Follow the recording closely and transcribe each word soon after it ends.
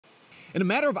In a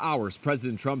matter of hours,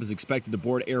 President Trump is expected to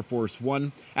board Air Force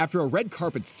One after a red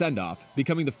carpet send-off,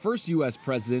 becoming the first U.S.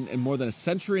 president in more than a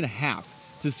century and a half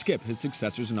to skip his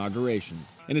successor's inauguration.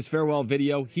 In his farewell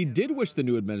video, he did wish the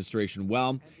new administration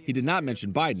well. He did not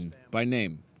mention Biden by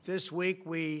name. This week,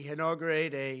 we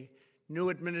inaugurate a new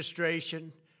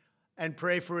administration and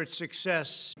pray for its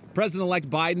success. President-elect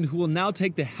Biden, who will now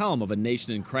take the helm of a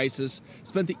nation in crisis,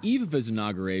 spent the eve of his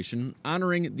inauguration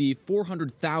honoring the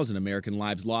 400,000 American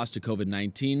lives lost to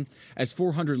COVID-19 as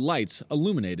 400 lights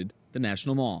illuminated the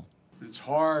National Mall. It's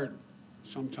hard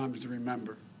sometimes to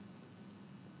remember,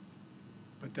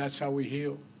 but that's how we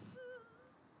heal.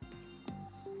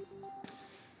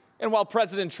 And while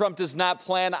President Trump does not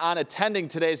plan on attending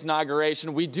today's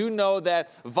inauguration, we do know that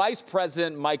Vice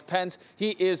President Mike Pence,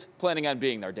 he is planning on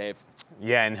being there, Dave.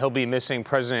 Yeah, and he'll be missing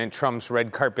President Trump's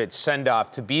red carpet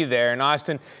send-off to be there. And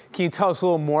Austin, can you tell us a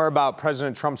little more about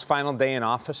President Trump's final day in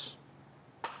office?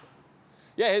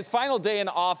 Yeah, his final day in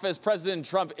office, President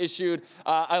Trump issued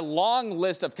a long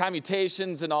list of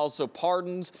commutations and also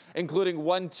pardons, including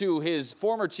one to his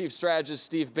former chief strategist,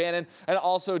 Steve Bannon, and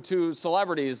also to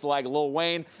celebrities like Lil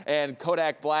Wayne and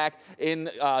Kodak Black.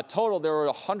 In total, there were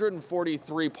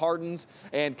 143 pardons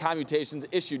and commutations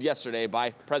issued yesterday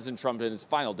by President Trump in his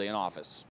final day in office.